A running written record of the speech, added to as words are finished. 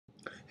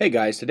Hey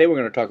guys, today we're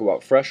going to talk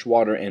about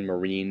freshwater and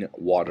marine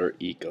water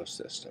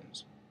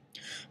ecosystems.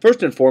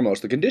 First and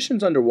foremost, the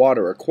conditions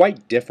underwater are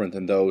quite different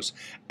than those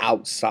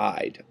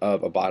outside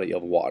of a body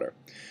of water.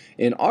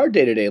 In our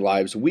day-to-day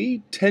lives, we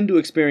tend to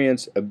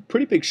experience a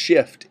pretty big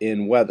shift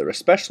in weather,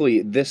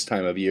 especially this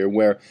time of year,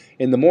 where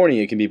in the morning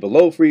it can be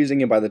below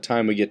freezing, and by the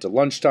time we get to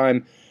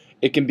lunchtime,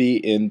 it can be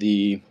in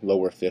the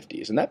lower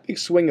 50s. And that big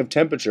swing of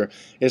temperature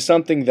is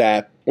something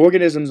that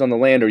organisms on the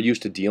land are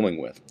used to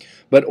dealing with.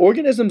 But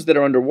organisms that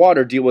are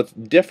underwater deal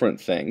with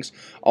different things,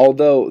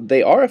 although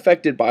they are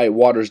affected by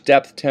water's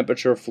depth,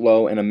 temperature,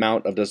 flow, and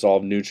amount of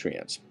dissolved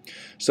nutrients.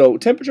 So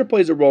temperature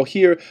plays a role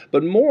here,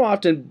 but more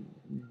often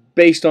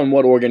based on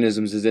what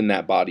organisms is in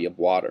that body of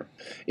water.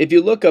 If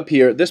you look up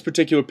here, this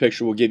particular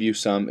picture will give you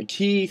some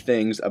key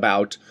things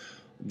about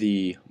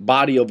the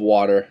body of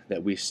water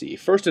that we see.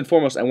 First and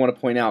foremost, I want to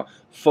point out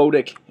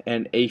photic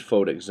and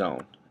aphotic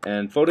zone.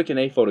 And photic and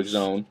aphotic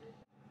zone,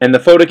 and the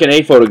photic and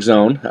aphotic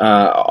zone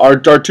are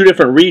two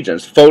different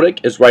regions.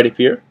 Photic is right up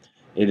here.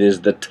 It is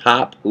the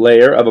top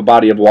layer of a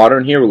body of water,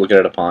 and here we're looking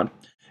at a pond.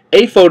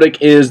 Aphotic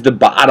is the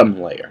bottom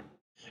layer.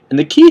 And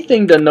the key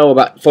thing to know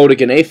about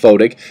photic and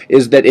aphotic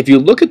is that if you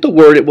look at the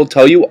word, it will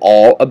tell you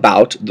all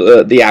about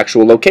the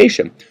actual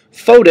location.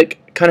 Photic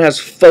kind of has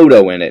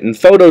photo in it, and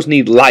photos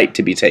need light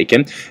to be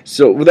taken.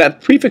 So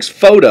that prefix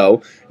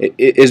photo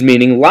is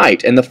meaning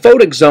light, and the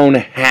photic zone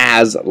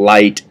has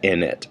light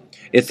in it.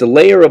 It's the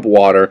layer of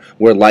water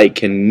where light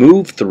can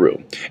move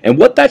through. And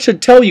what that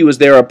should tell you is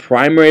there are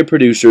primary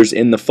producers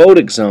in the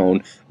photic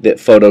zone that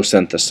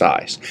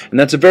photosynthesize. And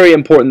that's a very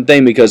important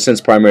thing because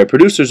since primary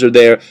producers are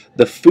there,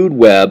 the food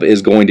web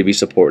is going to be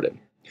supported.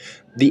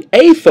 The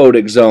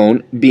aphotic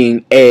zone,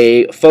 being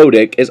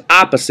aphotic, is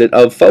opposite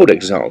of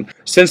photic zone.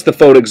 Since the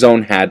photic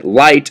zone had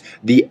light,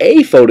 the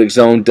aphotic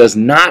zone does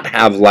not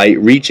have light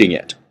reaching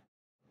it.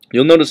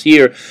 You'll notice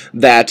here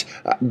that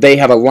they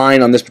have a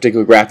line on this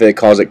particular graphic that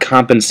calls it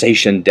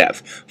compensation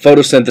depth.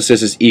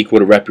 Photosynthesis is equal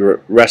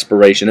to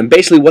respiration. And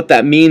basically what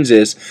that means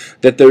is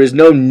that there is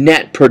no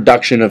net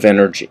production of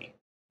energy.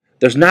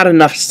 There's not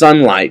enough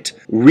sunlight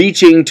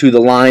reaching to the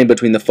line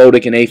between the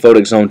photic and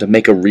aphotic zone to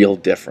make a real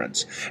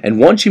difference. And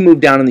once you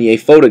move down in the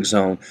aphotic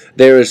zone,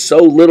 there is so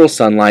little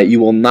sunlight you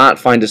will not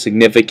find a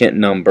significant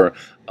number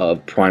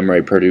of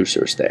primary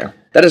producers there.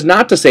 That is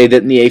not to say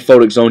that in the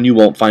aphotic zone you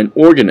won't find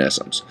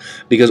organisms,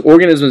 because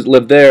organisms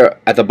live there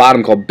at the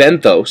bottom called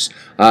benthos,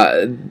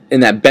 in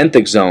that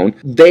benthic zone.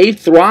 They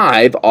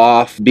thrive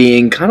off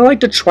being kind of like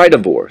the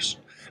tridivores,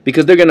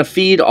 because they're going to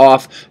feed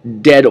off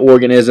dead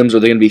organisms, or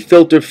they're going to be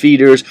filter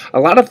feeders. A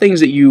lot of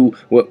things that you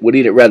would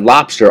eat at Red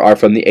Lobster are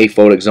from the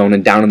aphotic zone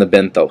and down in the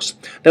benthos.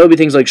 That would be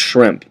things like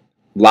shrimp,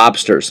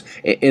 lobsters.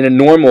 In a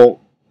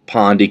normal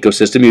pond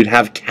ecosystem, you'd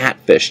have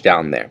catfish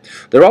down there.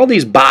 There are all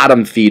these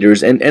bottom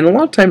feeders, and a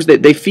lot of times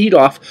they feed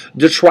off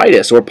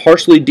detritus, or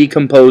partially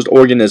decomposed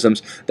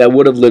organisms that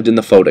would have lived in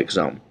the photic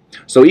zone.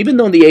 So even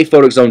though the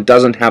aphotic zone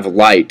doesn't have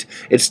light,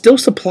 it's still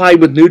supplied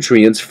with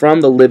nutrients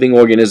from the living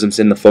organisms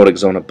in the photic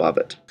zone above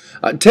it.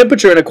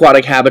 Temperature in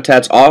aquatic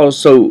habitats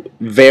also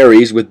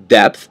varies with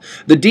depth.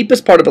 The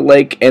deepest part of the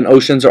lake and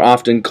oceans are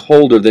often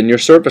colder than your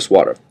surface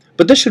water.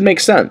 But this should make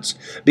sense,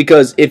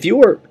 because if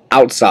you're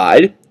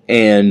outside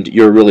and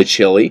you're really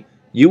chilly,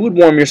 you would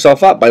warm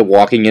yourself up by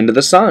walking into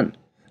the sun.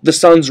 The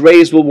sun's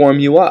rays will warm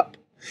you up.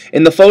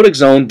 In the photic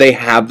zone, they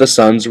have the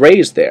sun's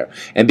rays there.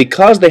 And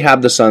because they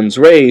have the sun's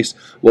rays,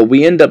 what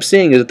we end up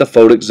seeing is that the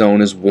photic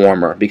zone is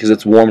warmer because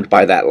it's warmed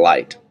by that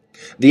light.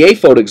 The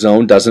aphotic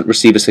zone doesn't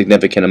receive a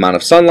significant amount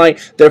of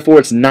sunlight, therefore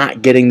it's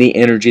not getting the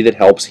energy that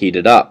helps heat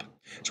it up.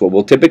 So what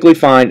we'll typically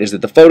find is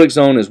that the photic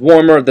zone is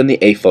warmer than the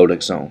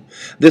aphotic zone.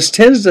 This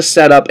tends to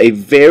set up a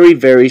very,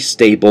 very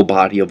stable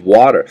body of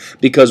water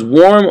because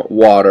warm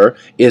water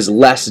is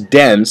less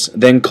dense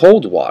than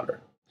cold water.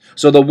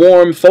 So the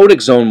warm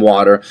photic zone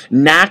water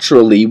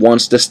naturally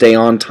wants to stay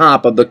on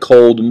top of the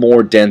cold,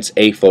 more dense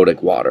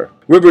aphotic water.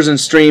 Rivers and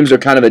streams are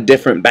kind of a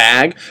different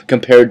bag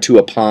compared to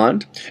a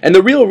pond. And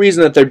the real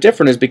reason that they're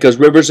different is because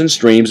rivers and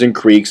streams and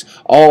creeks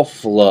all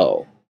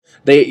flow.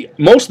 They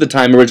most of the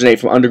time originate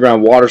from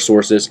underground water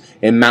sources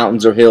in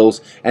mountains or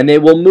hills, and they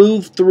will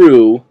move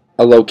through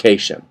a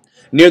location.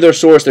 Near their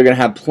source, they're going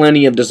to have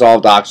plenty of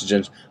dissolved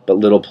oxygen, but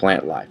little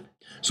plant life.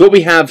 So what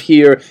we have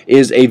here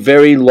is a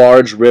very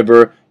large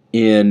river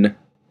in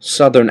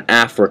southern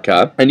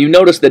Africa, and you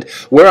notice that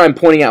where I'm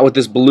pointing out with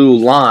this blue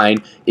line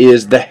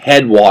is the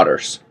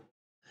headwaters.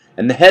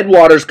 And the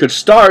headwaters could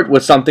start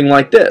with something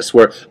like this,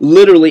 where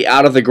literally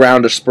out of the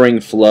ground a spring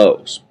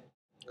flows.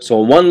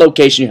 So in one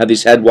location you have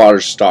these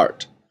headwaters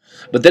start.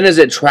 But then as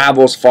it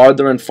travels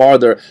farther and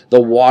farther,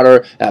 the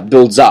water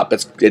builds up.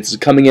 It's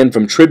coming in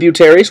from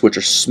tributaries, which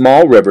are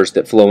small rivers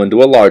that flow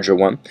into a larger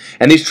one.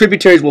 And these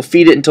tributaries will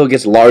feed it until it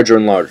gets larger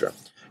and larger.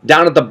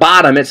 Down at the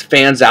bottom, it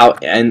fans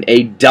out in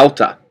a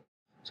delta.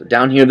 So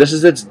down here, this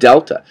is its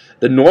delta.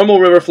 The normal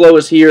river flow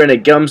is here, and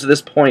it comes to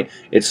this point.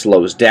 It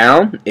slows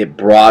down, it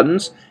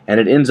broadens, and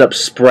it ends up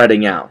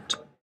spreading out.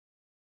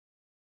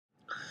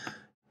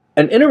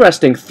 An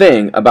interesting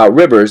thing about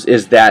rivers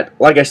is that,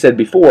 like I said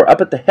before,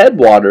 up at the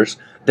headwaters,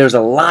 there's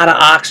a lot of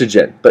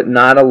oxygen, but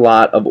not a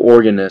lot of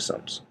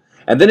organisms.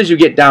 And then as you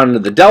get down into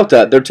the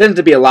delta, there tends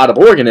to be a lot of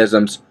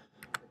organisms,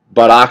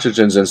 but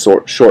oxygen's in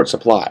short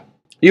supply.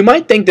 You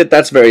might think that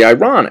that's very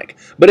ironic,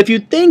 but if you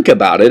think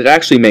about it, it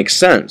actually makes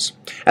sense.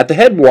 At the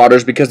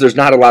headwaters, because there's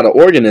not a lot of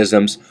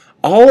organisms,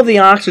 all of the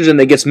oxygen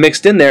that gets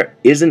mixed in there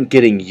isn't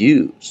getting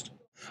used.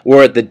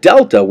 Where at the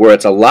delta, where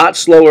it's a lot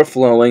slower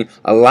flowing,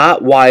 a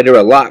lot wider,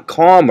 a lot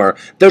calmer,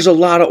 there's a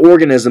lot of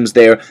organisms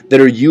there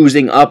that are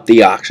using up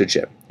the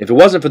oxygen. If it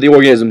wasn't for the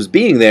organisms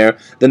being there,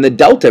 then the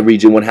delta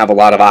region would have a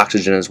lot of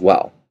oxygen as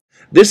well.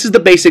 This is the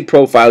basic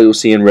profile you'll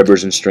see in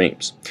rivers and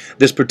streams.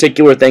 This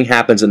particular thing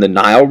happens in the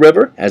Nile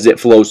River as it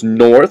flows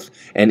north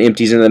and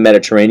empties into the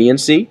Mediterranean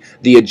Sea.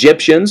 The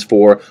Egyptians,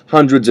 for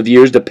hundreds of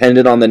years,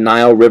 depended on the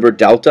Nile River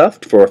delta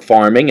for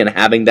farming and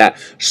having that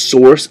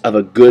source of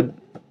a good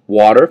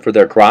water for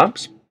their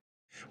crops.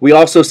 We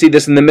also see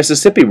this in the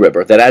Mississippi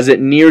River, that as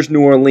it nears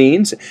New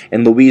Orleans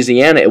and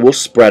Louisiana, it will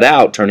spread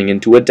out, turning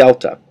into a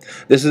delta.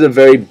 This is a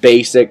very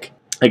basic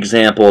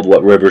example of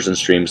what rivers and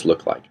streams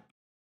look like.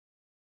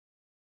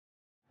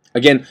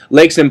 Again,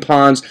 lakes and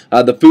ponds,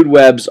 the food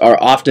webs are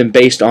often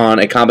based on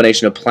a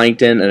combination of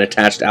plankton and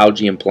attached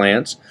algae and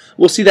plants.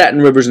 We'll see that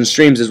in rivers and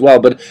streams as well,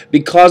 but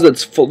because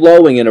it's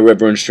flowing in a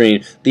river and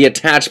stream, the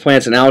attached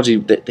plants and algae,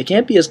 they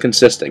can't be as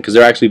consistent because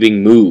they're actually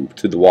being moved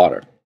through the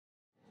water.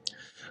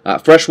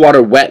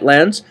 Freshwater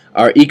wetlands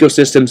are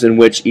ecosystems in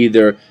which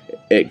either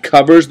it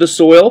covers the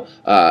soil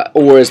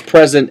or is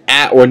present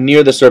at or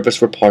near the surface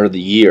for part of the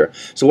year.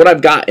 So what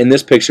I've got in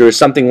this picture is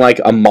something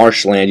like a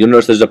marshland. You'll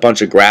notice there's a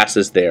bunch of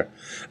grasses there.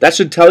 That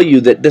should tell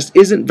you that this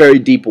isn't very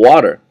deep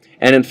water.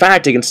 And in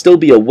fact, it can still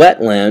be a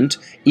wetland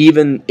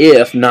even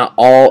if not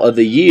all of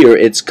the year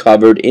it's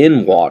covered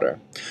in water.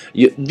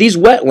 These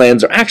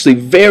wetlands are actually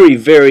very,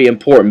 very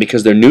important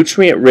because they're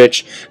nutrient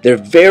rich, they're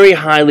very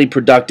highly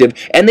productive,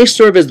 and they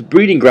serve as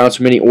breeding grounds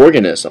for many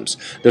organisms.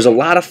 There's a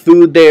lot of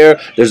food there,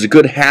 there's a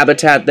good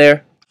habitat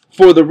there.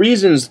 For the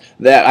reasons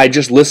that I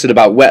just listed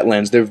about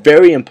wetlands, they're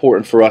very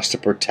important for us to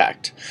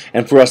protect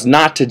and for us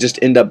not to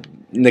just end up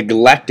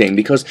neglecting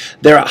because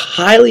they're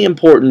highly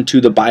important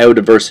to the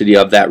biodiversity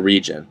of that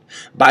region.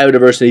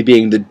 Biodiversity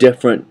being the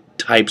different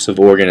types of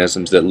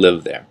organisms that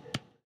live there.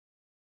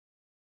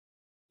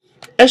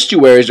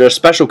 Estuaries are a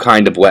special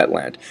kind of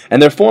wetland,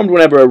 and they're formed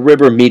whenever a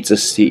river meets a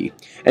sea.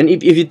 And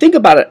if you think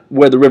about it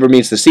where the river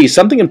meets the sea,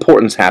 something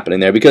important is happening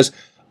there because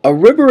a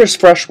river is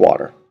fresh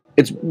water.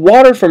 It's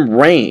water from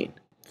rain.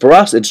 For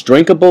us, it's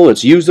drinkable,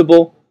 it's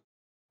usable,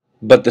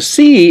 but the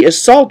sea is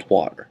salt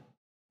water.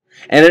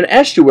 And in an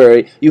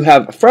estuary, you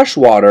have fresh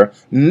water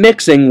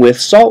mixing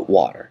with salt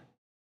water.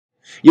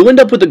 You end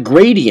up with a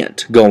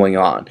gradient going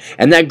on,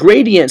 and that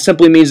gradient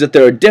simply means that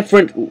there are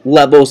different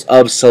levels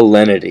of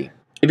salinity.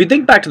 If you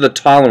think back to the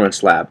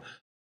tolerance lab,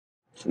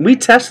 we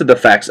tested the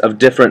effects of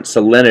different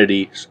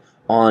salinities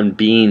on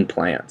bean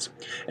plants.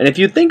 And if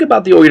you think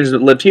about the organisms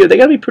that lived here, they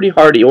got to be pretty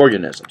hardy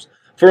organisms.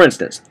 For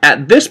instance,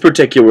 at this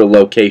particular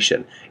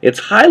location, it's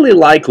highly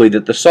likely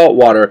that the salt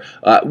water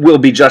will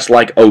be just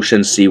like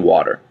ocean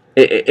seawater.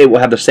 It will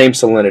have the same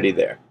salinity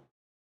there.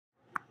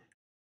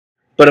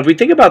 But if we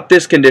think about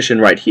this condition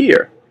right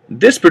here,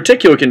 this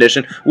particular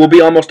condition will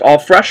be almost all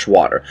fresh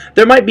water.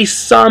 There might be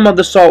some of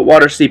the salt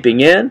water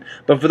seeping in,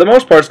 but for the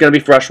most part it's going to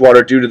be fresh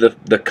water due to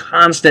the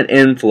constant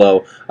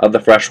inflow of the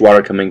fresh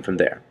water coming from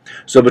there.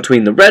 So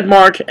between the red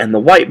mark and the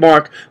white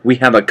mark, we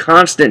have a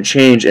constant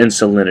change in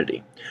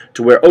salinity,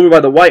 to where over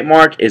by the white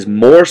mark is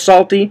more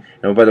salty,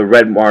 and over by the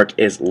red mark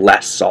is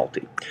less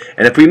salty.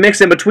 And if we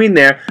mix in between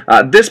there,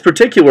 this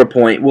particular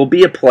point will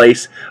be a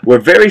place where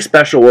very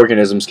special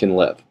organisms can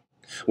live,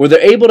 where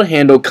they're able to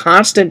handle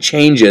constant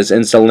changes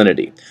in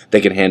salinity. They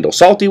can handle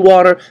salty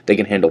water, they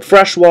can handle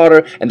fresh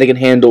water, and they can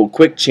handle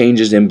quick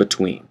changes in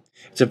between.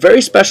 It's a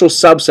very special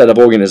subset of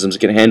organisms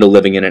that can handle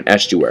living in an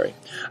estuary.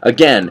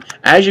 Again,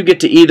 as you get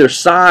to either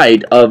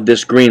side of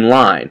this green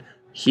line,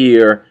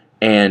 here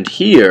and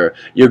here,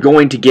 you're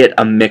going to get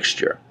a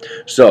mixture.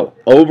 So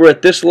over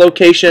at this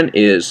location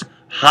is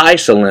high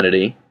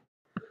salinity,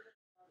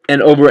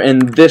 and over in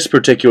this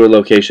particular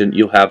location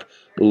you'll have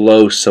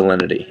low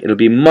salinity. It'll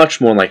be much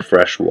more like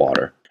fresh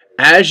water.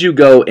 As you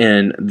go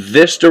in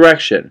this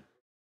direction,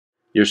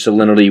 your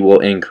salinity will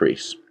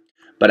increase.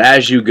 But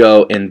as you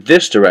go in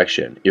this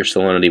direction, your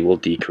salinity will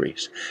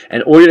decrease.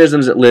 And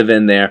organisms that live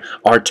in there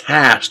are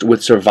tasked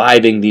with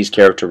surviving these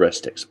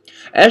characteristics.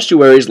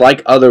 Estuaries,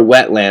 like other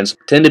wetlands,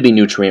 tend to be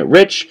nutrient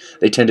rich,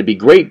 they tend to be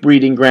great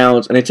breeding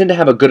grounds, and they tend to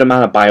have a good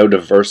amount of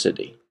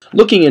biodiversity.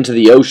 Looking into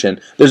the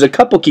ocean, there's a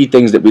couple key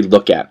things that we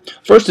look at.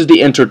 First is the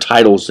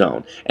intertidal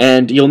zone,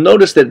 and you'll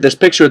notice that this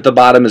picture at the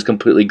bottom is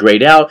completely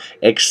grayed out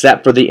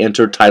except for the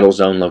intertidal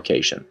zone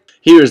location.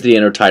 Here is the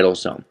intertidal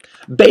zone.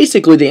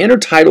 Basically, the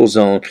intertidal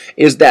zone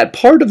is that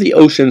part of the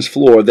ocean's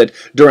floor that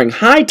during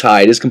high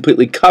tide is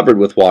completely covered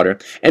with water,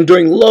 and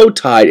during low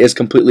tide is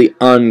completely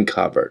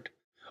uncovered.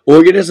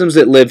 Organisms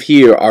that live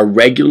here are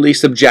regularly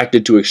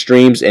subjected to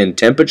extremes in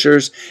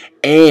temperatures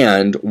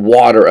and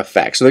water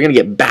effects. So they're going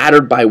to get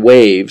battered by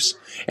waves,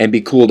 and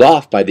be cooled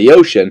off by the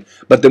ocean,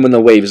 but then when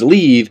the waves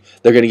leave,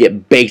 they're going to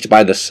get baked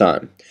by the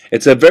sun.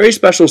 It's a very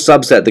special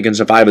subset that can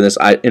survive in this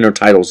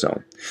intertidal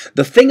zone.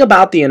 The thing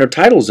about the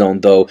intertidal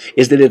zone, though,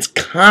 is that it's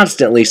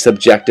constantly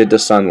subjected to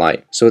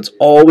sunlight. So it's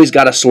always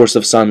got a source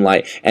of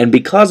sunlight. And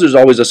because there's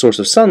always a source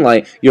of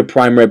sunlight, your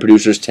primary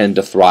producers tend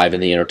to thrive in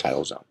the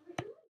intertidal zone.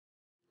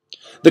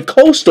 The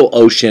coastal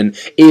ocean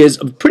is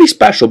pretty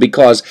special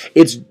because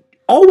it's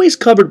always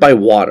covered by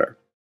water.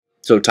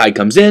 So tide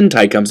comes in,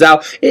 tide comes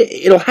out.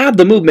 It'll have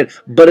the movement,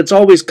 but it's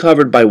always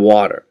covered by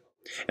water.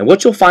 And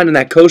what you'll find in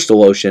that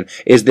coastal ocean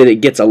is that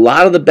it gets a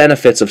lot of the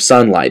benefits of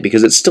sunlight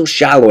because it's still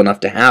shallow enough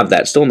to have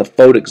that, still in the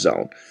photic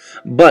zone.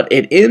 But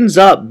it ends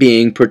up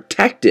being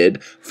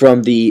protected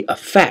from the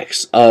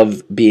effects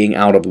of being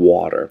out of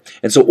water.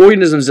 And so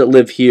organisms that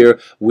live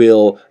here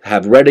will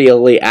have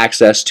readily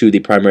access to the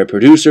primary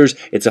producers.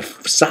 It's a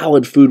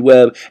solid food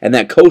web, and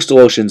that coastal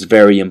ocean is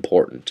very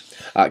important.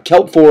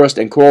 Kelp forest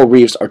and coral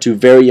reefs are two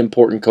very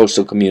important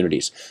coastal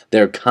communities.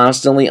 They're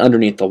constantly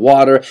underneath the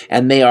water,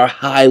 and they are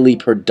highly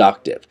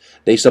productive.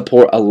 They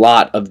support a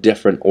lot of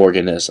different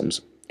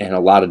organisms and a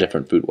lot of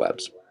different food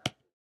webs.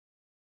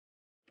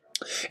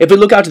 If we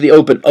look out to the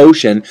open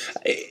ocean,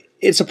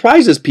 it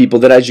surprises people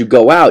that as you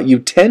go out, you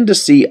tend to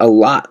see a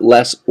lot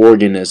less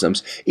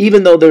organisms,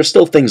 even though there's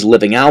still things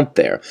living out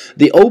there.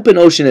 The open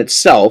ocean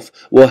itself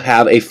will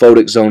have a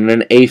photic zone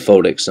and an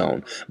aphotic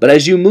zone. But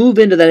as you move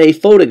into that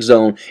aphotic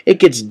zone, it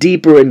gets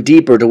deeper and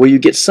deeper to where you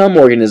get some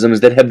organisms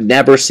that have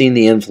never seen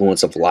the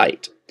influence of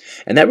light.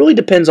 And that really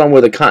depends on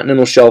where the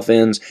continental shelf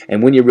ends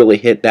and when you really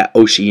hit that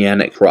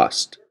oceanic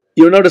crust.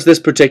 You'll notice this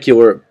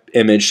particular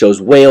image shows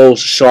whales,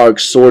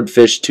 sharks,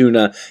 swordfish,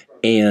 tuna,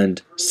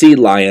 and sea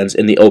lions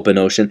in the open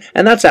ocean,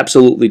 and that's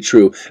absolutely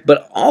true.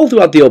 But all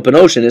throughout the open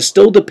ocean, it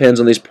still depends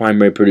on these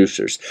primary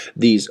producers,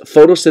 these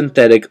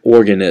photosynthetic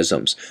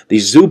organisms,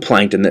 these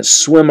zooplankton that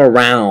swim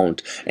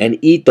around and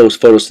eat those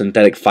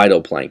photosynthetic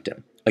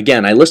phytoplankton.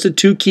 Again, I listed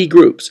two key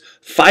groups.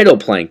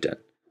 Phytoplankton.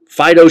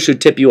 Phyto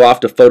should tip you off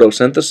to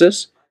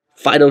photosynthesis.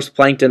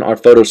 Phytoplankton are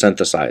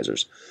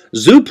photosynthesizers.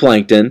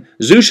 Zooplankton,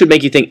 zoo should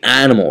make you think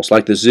animals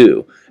like the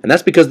zoo. And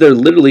that's because they're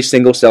literally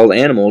single-celled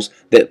animals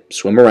that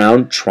swim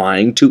around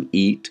trying to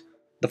eat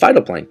the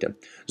phytoplankton.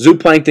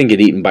 Zooplankton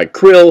get eaten by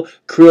krill.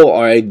 Krill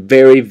are a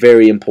very,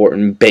 very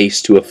important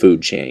base to a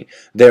food chain.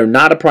 They're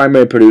not a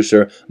primary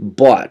producer,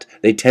 but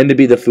they tend to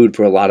be the food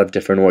for a lot of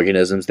different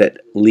organisms that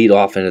lead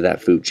off into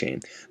that food chain.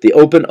 The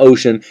open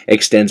ocean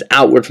extends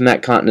outward from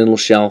that continental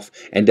shelf,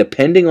 and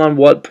depending on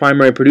what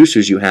primary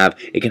producers you have,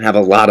 it can have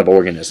a lot of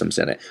organisms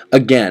in it.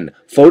 Again,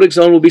 photic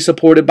zone will be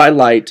supported by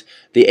light.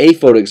 The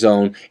aphotic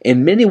zone,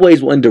 in many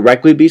ways, will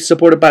indirectly be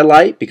supported by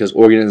light because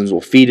organisms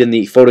will feed in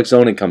the photic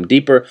zone and come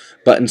deeper.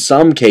 But in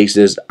some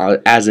cases,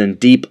 as in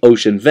deep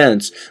ocean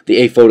vents,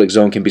 the aphotic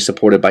zone can be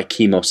supported by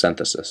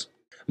chemosynthesis.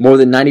 More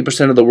than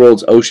 90% of the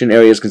world's ocean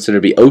area is considered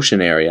to be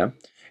ocean area,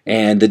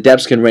 and the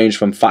depths can range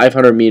from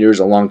 500 meters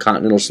along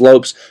continental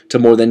slopes to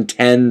more than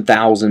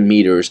 10,000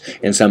 meters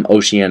in some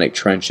oceanic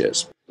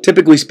trenches.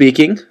 Typically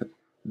speaking,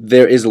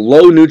 there is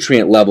low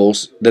nutrient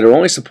levels that are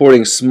only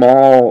supporting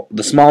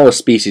the smallest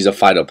species of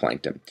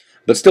phytoplankton.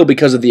 But still,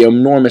 because of the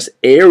enormous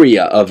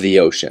area of the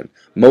ocean,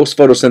 most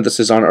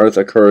photosynthesis on Earth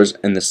occurs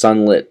in the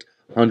sunlit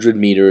 100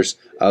 meters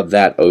of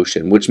that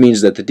ocean, which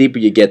means that the deeper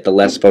you get, the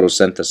less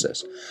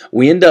photosynthesis.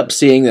 We end up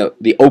seeing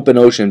the open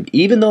ocean,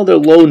 even though they're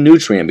low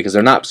nutrient, because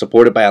they're not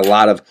supported by a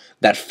lot of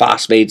that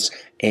phosphates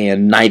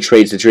and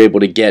nitrates that you're able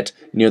to get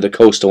near the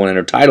coastal and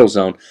intertidal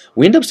zone,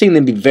 we end up seeing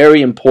them be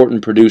very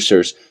important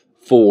producers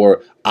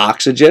for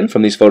oxygen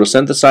from these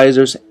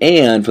photosynthesizers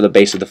and for the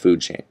base of the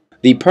food chain.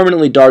 The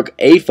permanently dark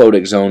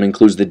aphotic zone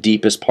includes the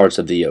deepest parts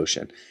of the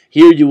ocean.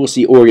 Here you will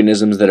see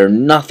organisms that are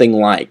nothing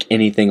like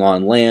anything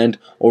on land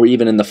or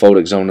even in the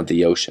photic zone of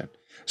the ocean.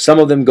 Some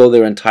of them go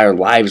their entire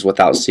lives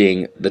without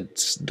seeing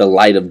the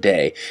light of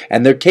day,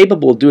 and they're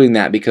capable of doing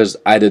that because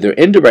either they're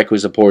indirectly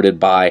supported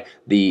by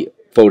the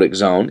photic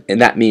zone, and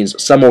that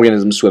means some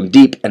organisms swim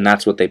deep and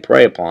that's what they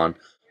prey upon,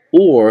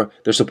 or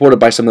they're supported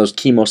by some of those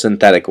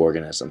chemosynthetic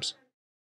organisms.